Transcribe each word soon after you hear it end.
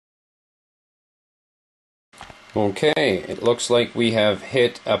Okay, it looks like we have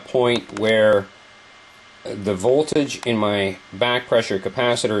hit a point where the voltage in my back pressure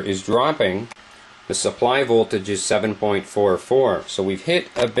capacitor is dropping. The supply voltage is 7.44, so we've hit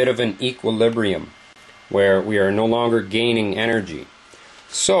a bit of an equilibrium where we are no longer gaining energy.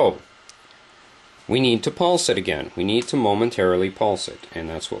 So we need to pulse it again. We need to momentarily pulse it, and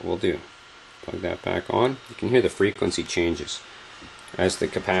that's what we'll do. Plug that back on. You can hear the frequency changes as the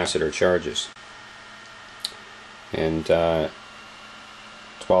capacitor charges. And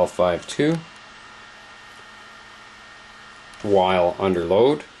 1252 while under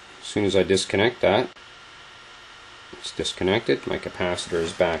load. As soon as I disconnect that, it's disconnected. My capacitor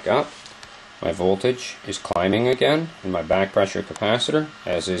is back up. My voltage is climbing again in my back pressure capacitor,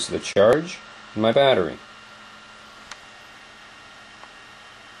 as is the charge in my battery.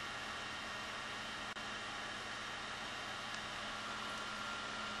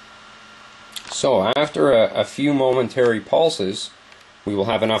 So after a few momentary pulses, we will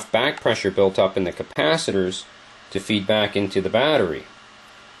have enough back pressure built up in the capacitors to feed back into the battery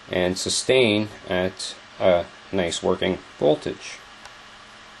and sustain at a nice working voltage.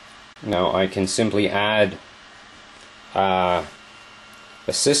 Now I can simply add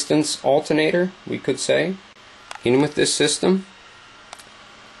assistance alternator, we could say, in with this system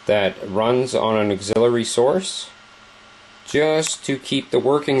that runs on an auxiliary source, just to keep the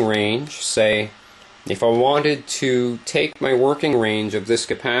working range. Say, if I wanted to take my working range of this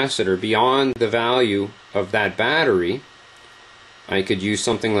capacitor beyond the value of that battery, I could use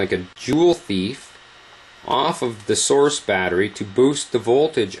something like a joule thief off of the source battery to boost the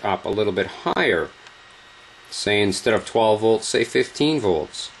voltage up a little bit higher. Say instead of 12 volts, say 15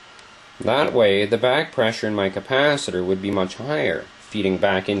 volts. That way the back pressure in my capacitor would be much higher, feeding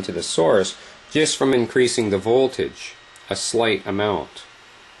back into the source just from increasing the voltage a slight amount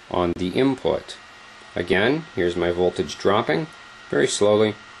on the input. Again, here's my voltage dropping very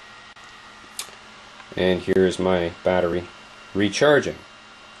slowly, and here's my battery recharging,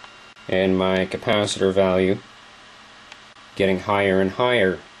 and my capacitor value getting higher and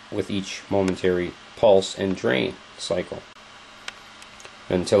higher with each momentary pulse and drain cycle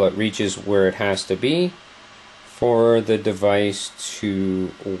until it reaches where it has to be for the device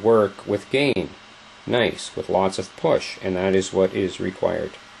to work with gain. Nice, with lots of push, and that is what is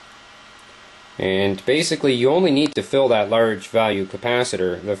required. And basically you only need to fill that large value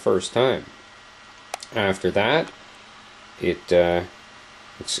capacitor the first time. After that,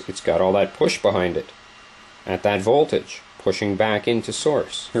 it's got all that push behind it at that voltage, pushing back into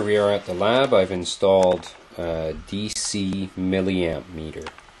source. Here we are at the lab. I've installed a DC milliamp meter.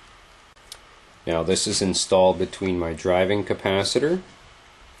 Now this is installed between my driving capacitor,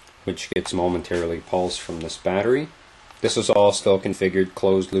 which gets momentarily pulsed from this battery. This is all still configured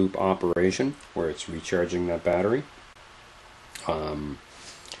closed loop operation where it's recharging that battery.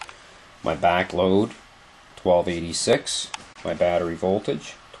 My back load 1286, my battery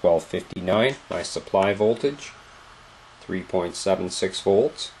voltage 1259, my supply voltage 3.76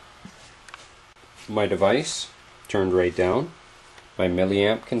 volts. My device turned right down. My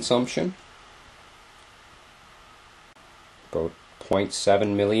milliamp consumption about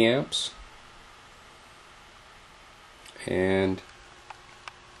 0.7 milliamps, and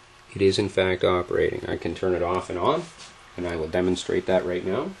it is in fact operating. I can turn it off and on, and I will demonstrate that right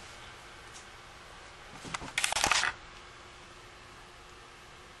now.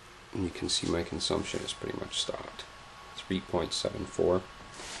 And you can see my consumption is pretty much stopped. 3.74.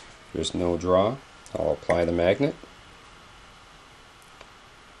 There's no draw. I'll apply the magnet.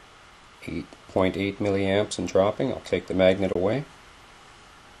 8.8 milliamps and dropping. I'll take the magnet away.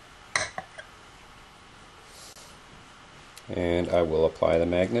 And I will apply the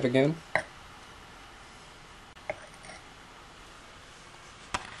magnet again.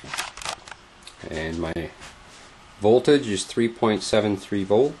 And my voltage is 3.73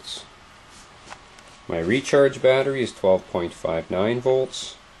 volts. My recharge battery is 12.59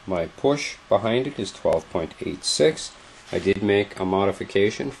 volts. My push behind it is 12.86. I did make a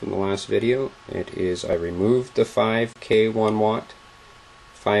modification from the last video. It is I removed the 5K 1 watt,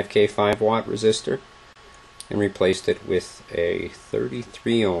 5K 5 watt resistor and replaced it with a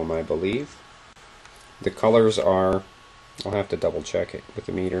 33 ohm, I believe. The colors are, I'll have to double check it with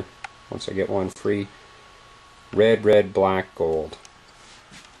the meter once I get one free, red, red, black, gold.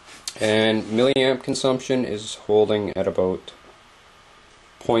 And milliamp consumption is holding at about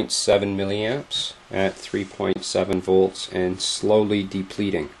 0.7 milliamps at 3.7 volts and slowly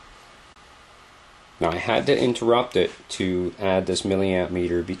depleting. Now I had to interrupt it to add this milliamp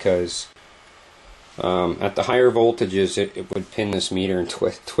meter because at the higher voltages it would pin this meter and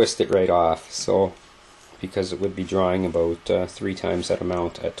twist it right off. So because it would be drawing about 3 times that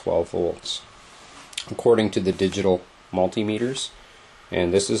amount at 12 volts. According to the digital multimeters,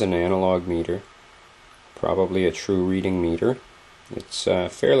 and this is an analog meter, probably a true reading meter. It's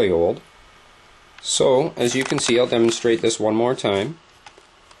fairly old. So, as you can see, I'll demonstrate this one more time.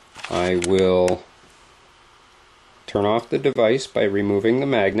 I will turn off the device by removing the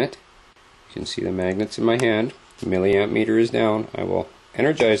magnet. You can see the magnet's in my hand. The milliamp meter is down. I will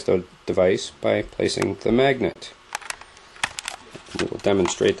energize the device by placing the magnet. We will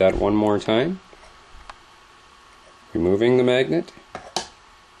demonstrate that one more time. Removing the magnet.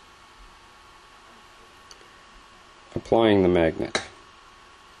 Applying the magnet.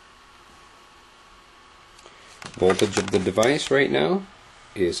 Voltage of the device right now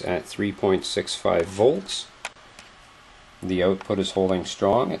is at 3.65 volts. The output is holding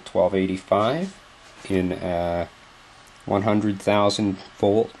strong at 1285 in a 100,000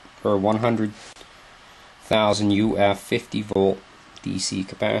 volt or 100,000 UF 50 volt DC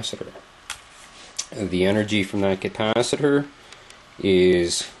capacitor. The energy from that capacitor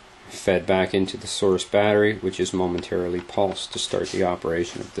is fed back into the source battery, which is momentarily pulsed to start the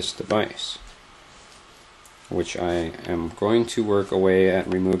operation of this device, which I am going to work away at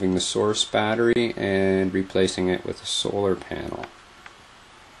removing the source battery and replacing it with a solar panel.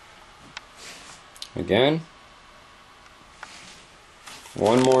 Again,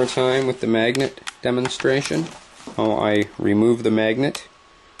 one more time with the magnet demonstration, how I remove the magnet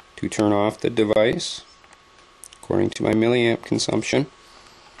to turn off the device according to my milliamp consumption.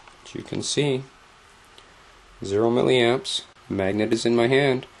 As you can see, 0 milliamps, the magnet is in my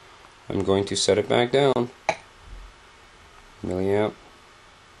hand. I'm going to set it back down. Milliamp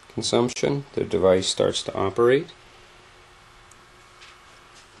consumption, the device starts to operate.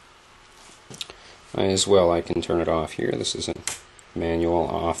 As well, I can turn it off here. This is a manual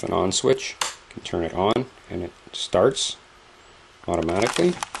off and on switch. I can turn it on and it starts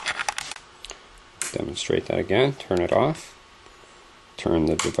automatically. Demonstrate that again. Turn it off. Turn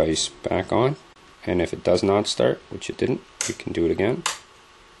the device back on. And if it does not start, which it didn't, we can do it again.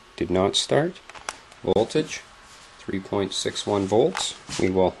 Did not start. Voltage 3.61 volts. We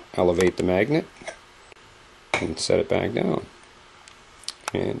will elevate the magnet and set it back down.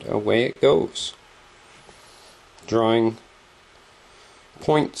 And away it goes. Drawing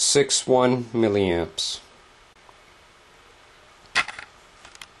 0.61 milliamps.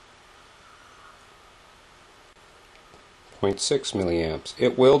 0.6 milliamps.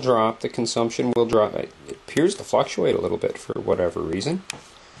 It will drop, the consumption will drop. It appears to fluctuate a little bit for whatever reason.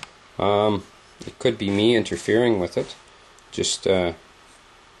 It could be me interfering with it, just the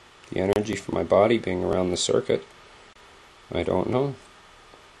energy from my body being around the circuit. I don't know.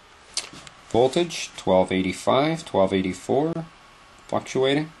 Voltage 1285, 1284,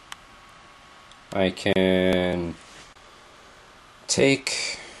 fluctuating. I can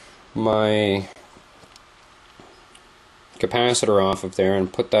take my capacitor off of there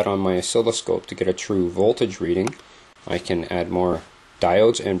and put that on my oscilloscope to get a true voltage reading. I can add more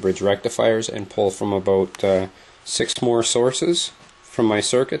diodes and bridge rectifiers and pull from about 6 more sources from my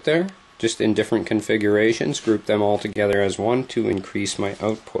circuit there, just in different configurations, group them all together as one to increase my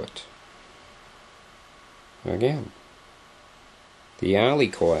output. Again, the Alley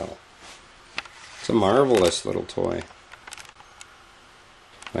Coil. It's a marvelous little toy.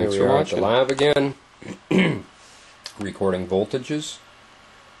 Thanks for watching. At the lab again, recording voltages.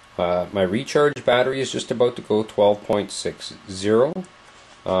 My recharge battery is just about to go 12.60.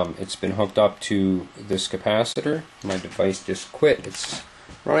 It's been hooked up to this capacitor. My device just quit. It's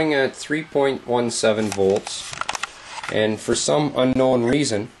running at 3.17 volts, and for some unknown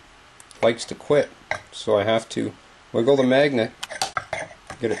reason likes to quit. So I have to wiggle the magnet,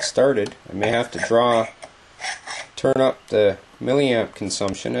 get it started. I may have to turn up the milliamp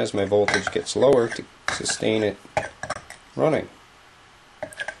consumption as my voltage gets lower to sustain it running,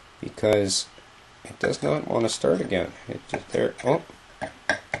 because it does not want to start again. It just there. Oh.